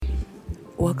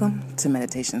Welcome to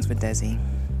Meditations with Desi,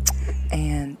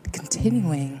 and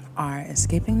continuing our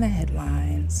Escaping the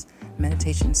Headlines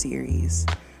meditation series.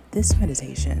 This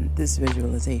meditation, this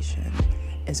visualization,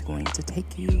 is going to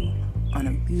take you on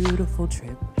a beautiful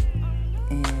trip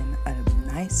in a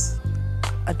nice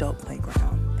adult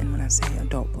playground. And when I say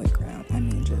adult playground, I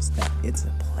mean just that it's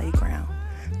a playground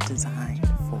designed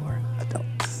for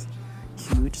adults.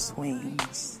 Huge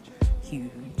swings,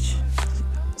 huge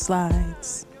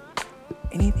slides,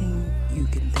 anything you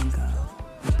can think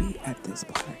of would be at this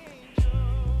park.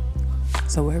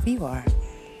 So wherever you are,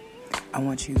 I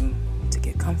want you to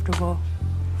get comfortable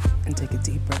and take a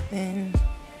deep breath in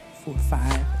for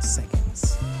 5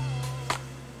 seconds.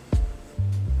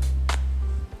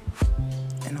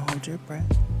 And hold your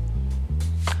breath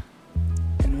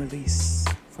and release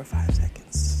for 5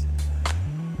 seconds.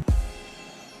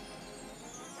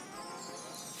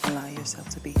 Allow yourself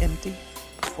to be empty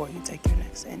before you take your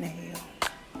next inhale.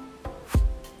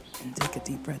 And take a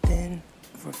deep breath in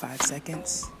for 5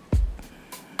 seconds.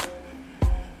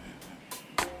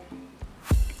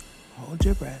 Hold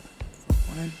your breath for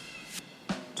 1,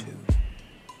 2,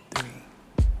 3,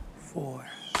 4,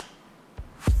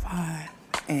 5,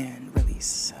 and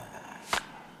release.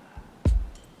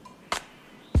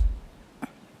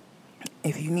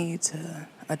 If you need to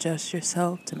adjust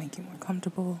yourself to make you more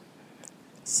comfortable,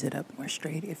 sit up more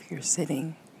straight if you're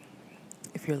sitting.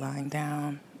 If you're lying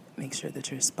down, make sure that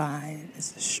your spine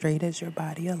is as straight as your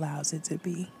body allows it to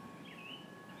be.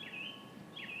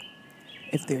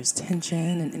 If there's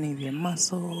tension in any of your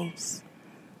muscles,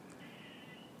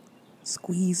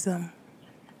 squeeze them,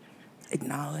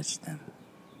 acknowledge them.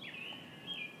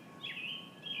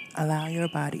 Allow your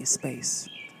body space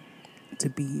to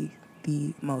be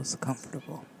the most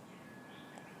comfortable.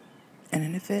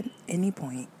 And if at any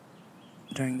point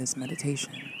during this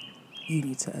meditation you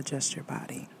need to adjust your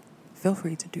body, feel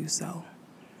free to do so,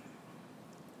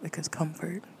 because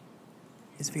comfort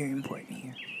is very important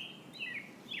here.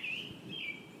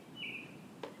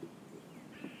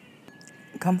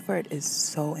 Comfort is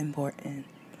so important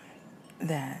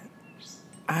that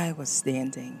I was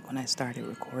standing when I started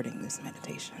recording this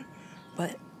meditation,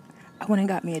 but I went and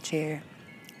got me a chair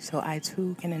so I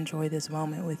too can enjoy this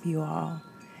moment with you all,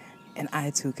 and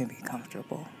I too can be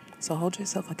comfortable. So hold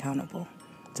yourself accountable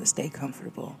to stay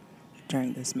comfortable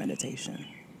during this meditation.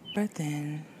 Breath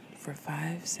in for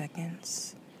 5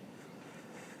 seconds.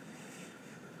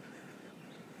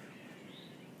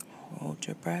 Hold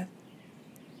your breath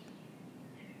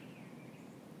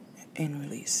and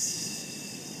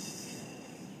release.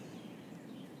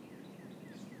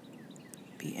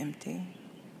 Be empty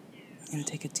and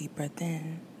take a deep breath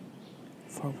in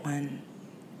for 1,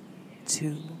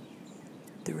 2,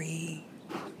 3,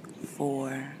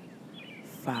 4,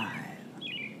 5.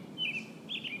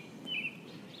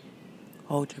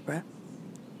 Hold your breath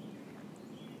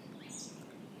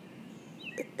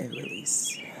and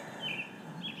release.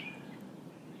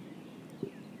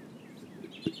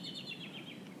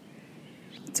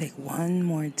 Take one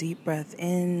more deep breath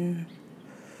in.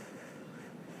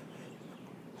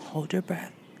 Hold your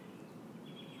breath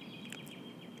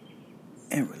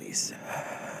and release.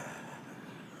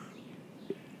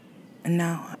 And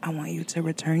now I want you to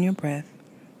return your breath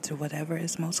to whatever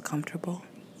is most comfortable.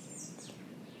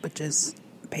 But just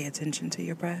pay attention to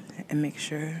your breath and make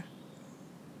sure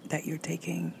that you're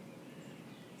taking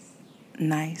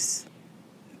nice,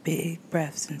 big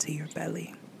breaths into your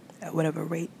belly at whatever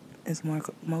rate is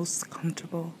most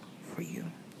comfortable for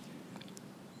you.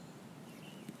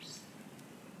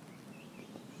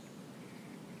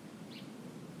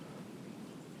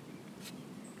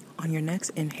 On your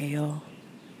next inhale,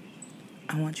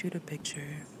 I want you to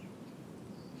picture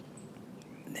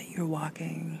that you're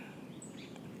walking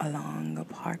along a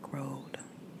park road,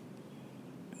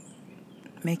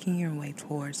 making your way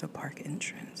towards a park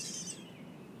entrance.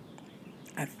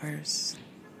 At first,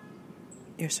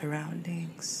 your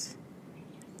surroundings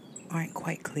aren't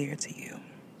quite clear to you.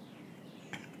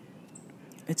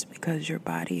 It's because your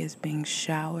body is being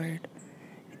showered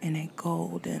in a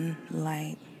golden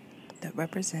light that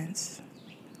represents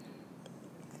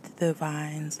the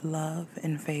divine's love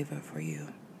and favor for you.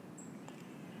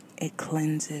 It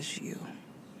cleanses you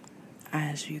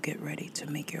as you get ready to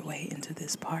make your way into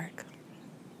this park.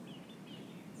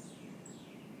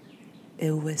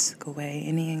 It whisks away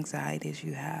any anxieties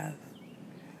you have.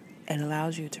 It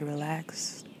allows you to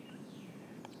relax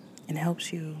and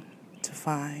helps you to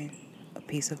find a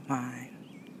peace of mind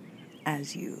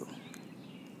as you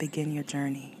begin your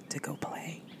journey to go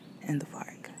play in the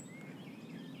park.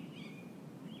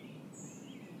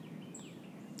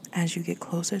 As you get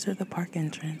closer to the park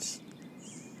entrance,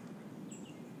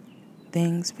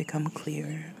 things become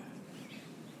clearer.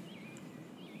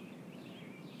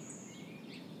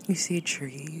 You see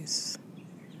trees.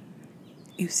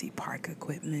 You see park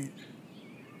equipment.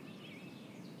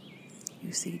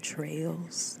 You see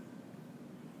trails.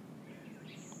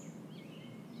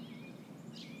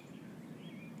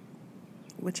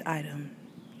 Which item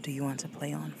do you want to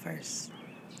play on first?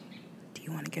 Do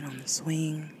you want to get on the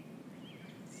swing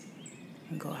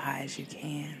and go high as you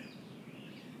can,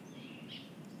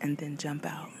 and then jump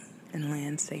out and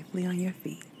land safely on your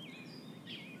feet?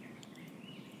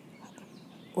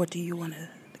 Or do you want to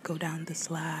go down the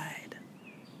slide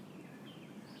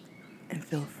and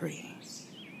feel free?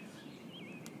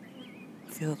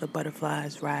 Feel the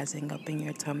butterflies rising up in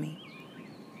your tummy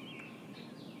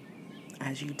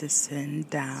as you descend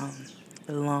down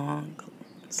the long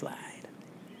slide.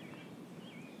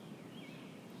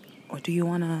 Or do you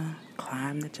want to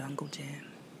climb the jungle gym?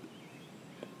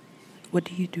 What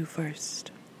do you do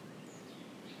first?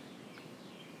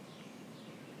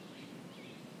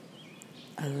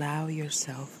 Allow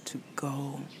yourself to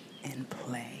go and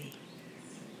play.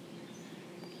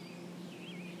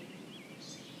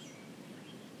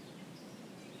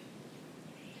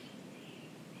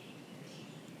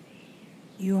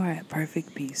 You are at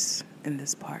perfect peace in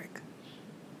this park.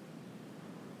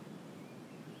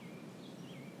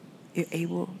 You're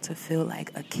able to feel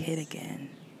like a kid again.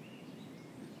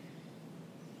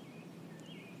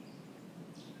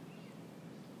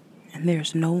 And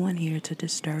there's no one here to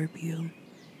disturb you.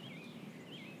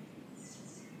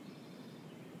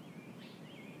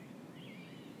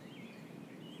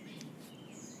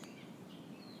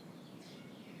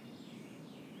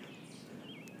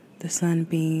 The sun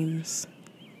beams.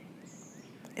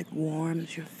 It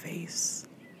warms your face.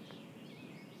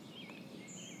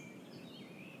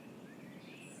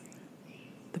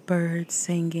 The birds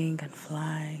singing and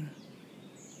flying.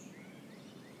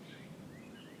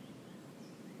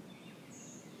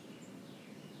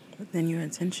 But then your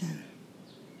attention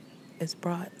is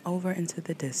brought over into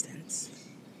the distance.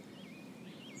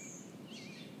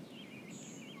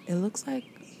 It looks like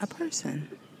a person.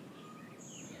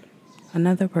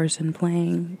 Another person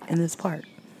playing in this park.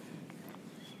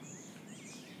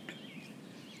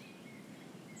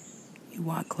 You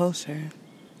walk closer.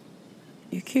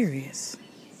 You're curious.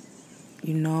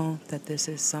 You know that this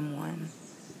is someone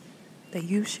that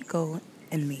you should go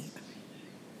and meet.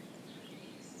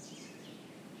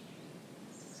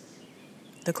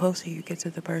 The closer you get to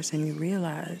the person, you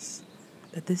realize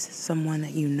that this is someone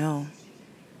that you know.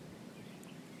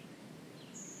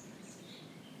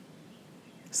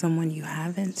 Someone you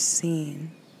haven't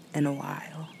seen in a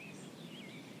while.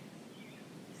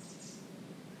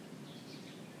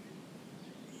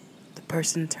 The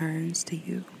person turns to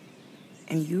you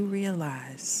and you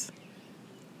realize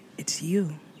it's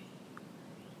you.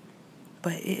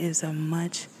 But it is a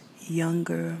much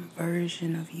younger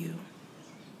version of you.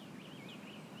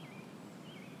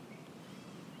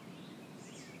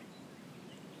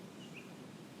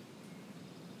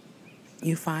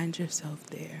 You find yourself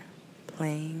there,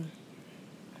 playing,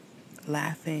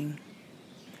 laughing,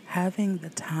 having the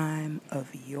time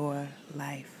of your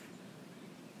life.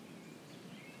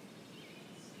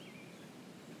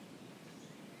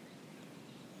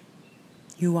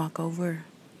 You walk over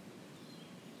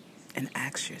and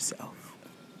ask yourself,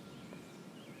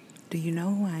 do you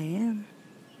know who I am?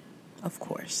 Of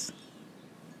course.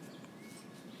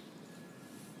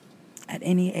 At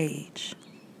any age,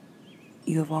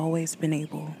 you have always been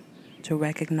able to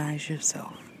recognize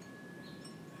yourself.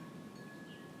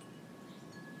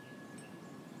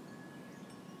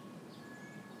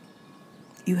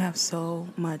 You have so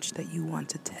much that you want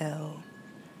to tell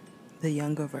the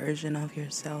younger version of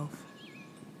yourself.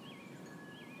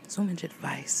 So much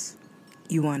advice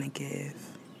you want to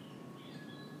give.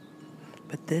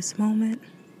 But this moment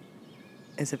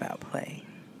is about play.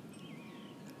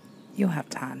 You'll have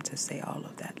time to say all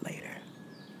of that later.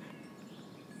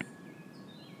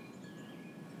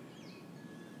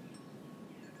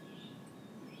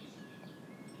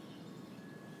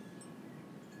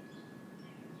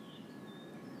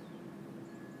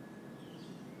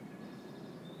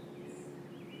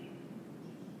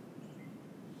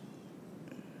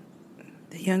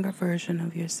 The younger version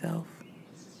of yourself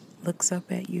looks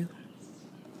up at you.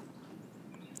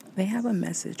 They have a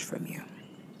message from you.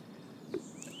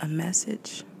 A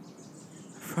message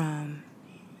from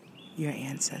your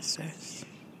ancestors.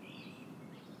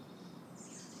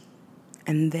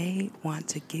 And they want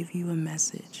to give you a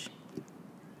message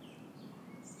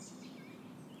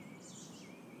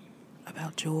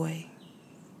about joy,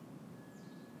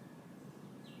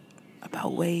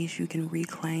 about ways you can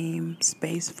reclaim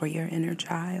space for your inner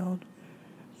child,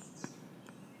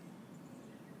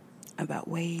 about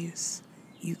ways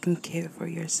you can care for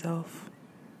yourself,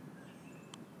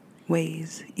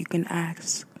 ways you can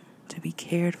ask to be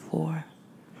cared for.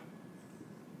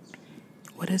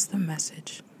 What is the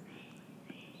message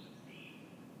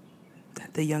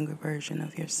that the younger version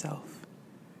of yourself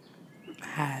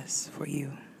has for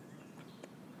you?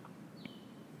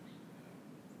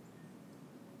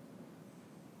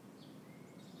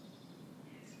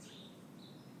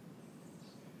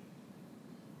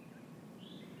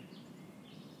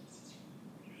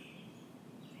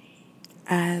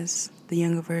 As the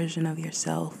younger version of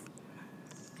yourself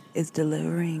is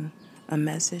delivering a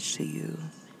message to you,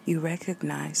 you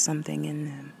recognize something in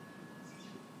them,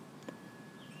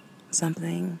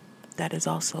 something that is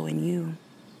also in you,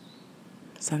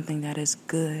 something that is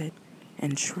good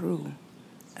and true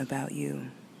about you.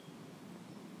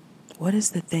 What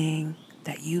is the thing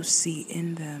that you see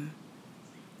in them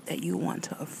that you want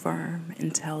to affirm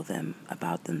and tell them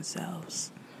about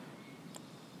themselves?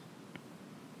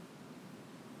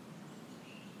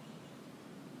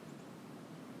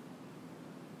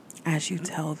 As you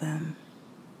tell them,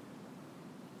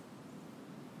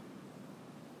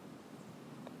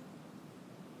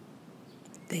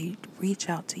 they reach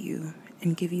out to you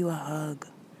and give you a hug.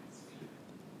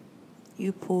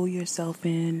 You pull yourself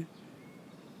in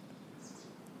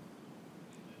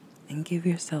and give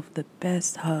yourself the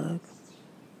best hug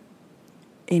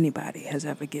anybody has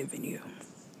ever given you.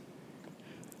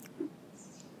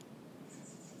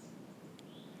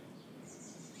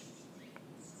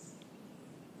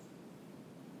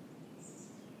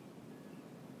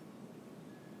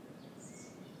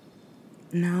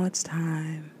 Now it's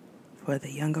time for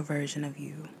the younger version of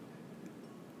you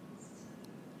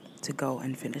to go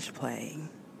and finish playing.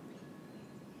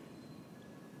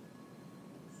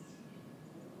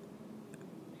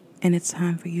 And it's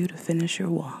time for you to finish your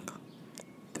walk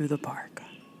through the park.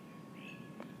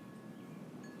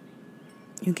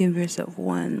 You give yourself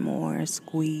one more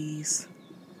squeeze,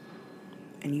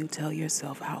 and you tell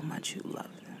yourself how much you love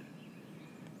them.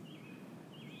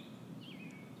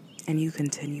 And you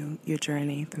continue your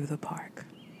journey through the park.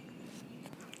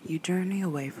 You journey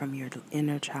away from your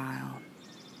inner child,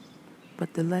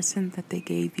 but the lesson that they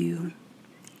gave you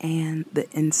and the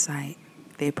insight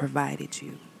they provided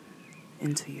you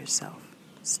into yourself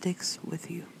sticks with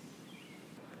you.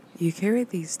 You carry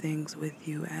these things with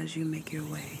you as you make your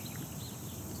way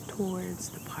towards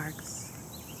the park's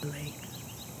lake.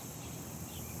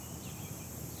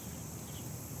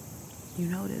 You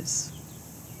notice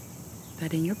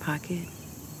that in your pocket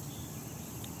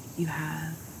you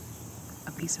have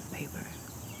a piece of paper.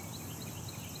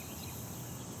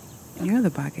 In your other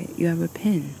pocket you have a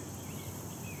pen.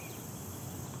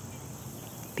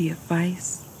 The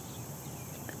advice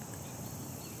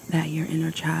that your inner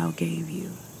child gave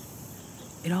you,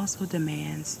 it also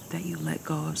demands that you let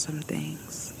go of some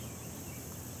things.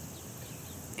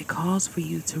 It calls for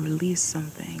you to release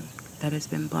something that has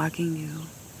been blocking you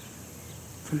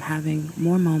from having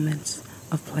more moments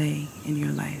of play in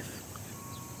your life.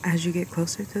 As you get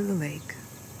closer to the lake,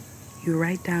 you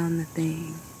write down the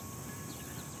thing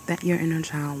that your inner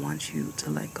child wants you to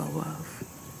let go of.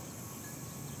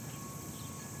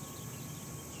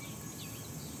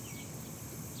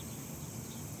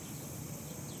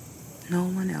 No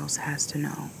one else has to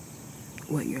know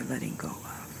what you're letting go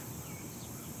of.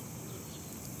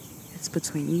 It's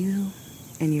between you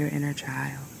and your inner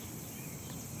child,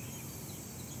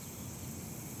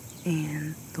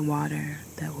 and the water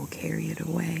that will carry it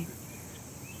away.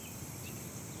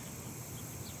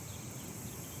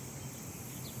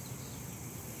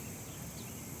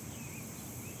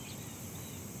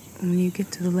 When you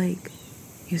get to the lake,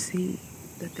 you see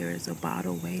that there is a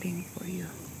bottle waiting for you.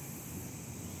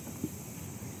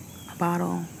 A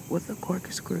bottle with a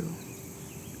corkscrew.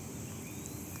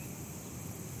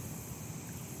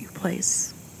 You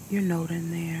place your note in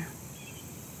there,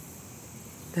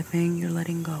 the thing you're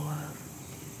letting go of.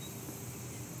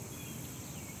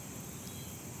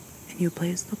 And you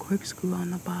place the corkscrew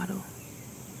on the bottle.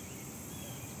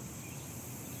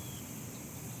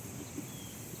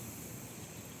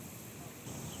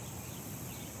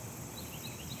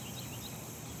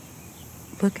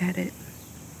 Look at it.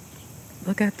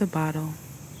 Look at the bottle.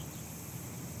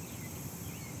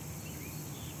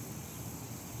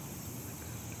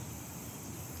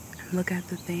 And look at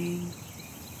the thing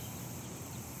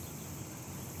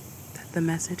that the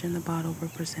message in the bottle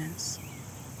represents.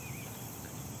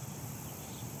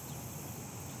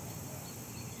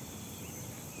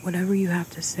 Whatever you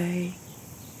have to say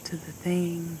to the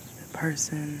thing, the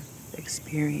person, the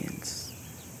experience,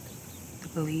 the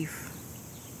belief,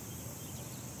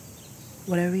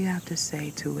 whatever you have to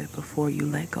say to it before you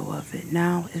let go of it.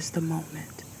 Now is the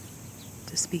moment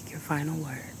to speak your final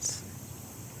words.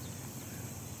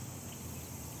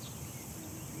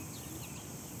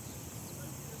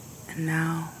 And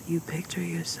now you picture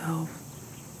yourself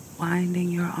winding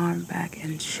your arm back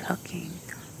and chucking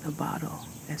the bottle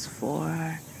as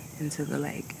far into the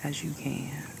lake as you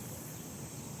can.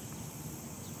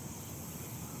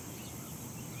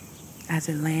 As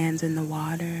it lands in the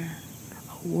water,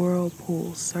 a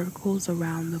whirlpool circles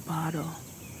around the bottle.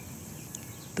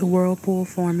 The whirlpool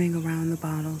forming around the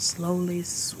bottle slowly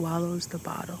swallows the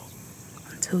bottle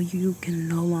until you can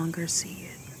no longer see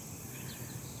it.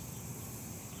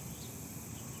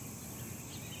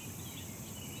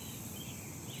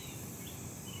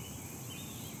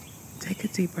 Take a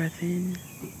deep breath in.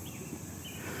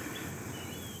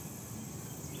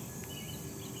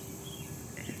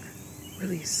 And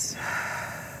release.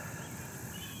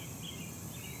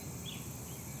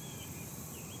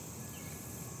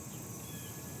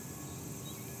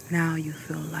 Now you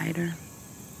feel lighter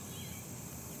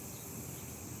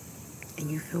and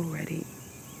you feel ready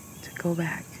to go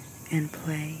back and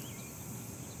play.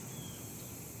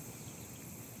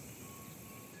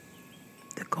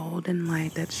 The golden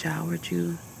light that showered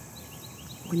you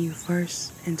when you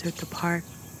first entered the park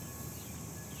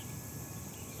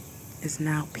is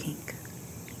now pink.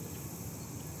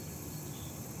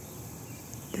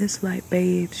 This light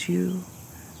bathes you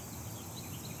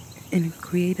in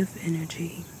creative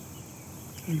energy,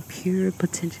 in pure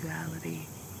potentiality.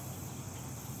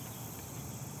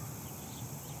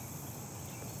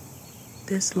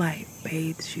 This light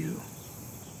bathes you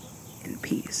in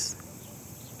peace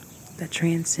that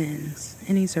transcends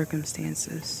any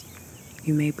circumstances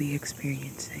you may be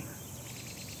experiencing.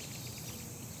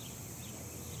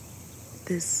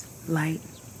 This light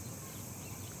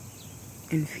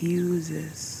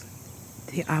infuses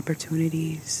the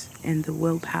opportunities and the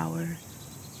willpower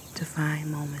to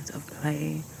find moments of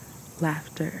play,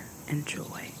 laughter, and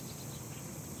joy.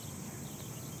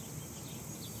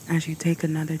 As you take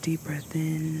another deep breath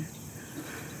in,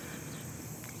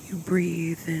 you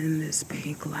breathe in this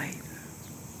pink light.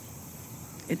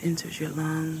 It enters your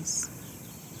lungs.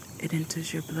 It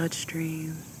enters your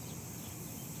bloodstream.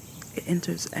 It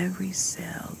enters every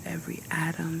cell, every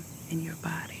atom in your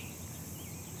body.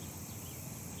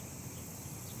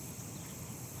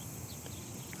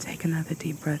 Take another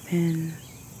deep breath in.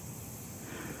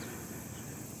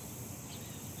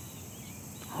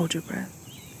 Hold your breath.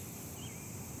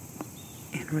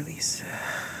 And release.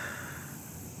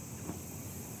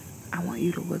 I want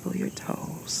you to wiggle your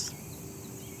toes.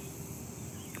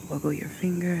 Wiggle your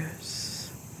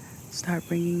fingers. Start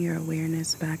bringing your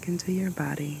awareness back into your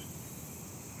body.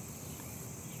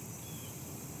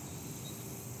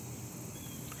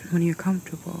 And when you're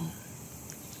comfortable,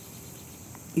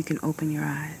 you can open your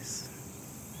eyes.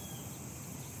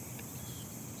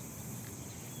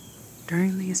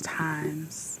 During these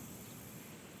times,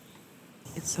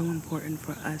 it's so important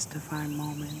for us to find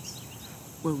moments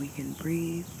where we can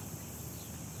breathe,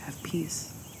 have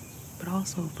peace, but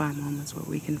also find moments where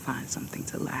we can find something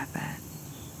to laugh at,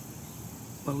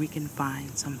 where we can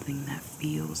find something that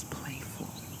feels playful.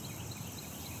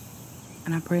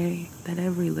 And I pray that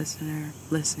every listener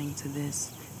listening to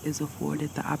this is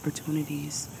afforded the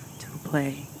opportunities to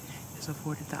play, is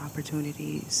afforded the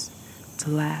opportunities to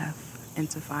laugh and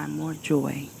to find more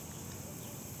joy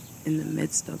in the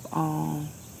midst of all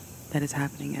that is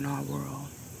happening in our world.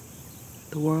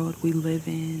 The world we live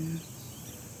in,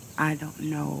 I don't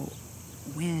know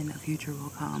when a future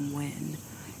will come when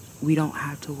we don't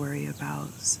have to worry about,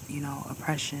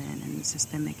 oppression and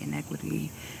systemic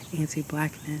inequity,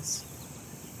 anti-blackness.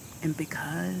 And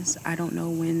because I don't know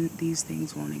when these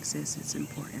things won't exist, it's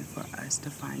important for us to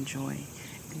find joy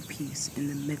and peace in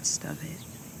the midst of it.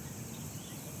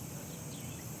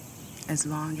 As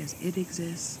long as it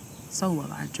exists, so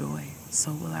will our joy,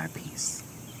 so will our peace.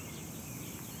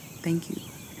 Thank you,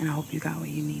 and I hope you got what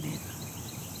you needed.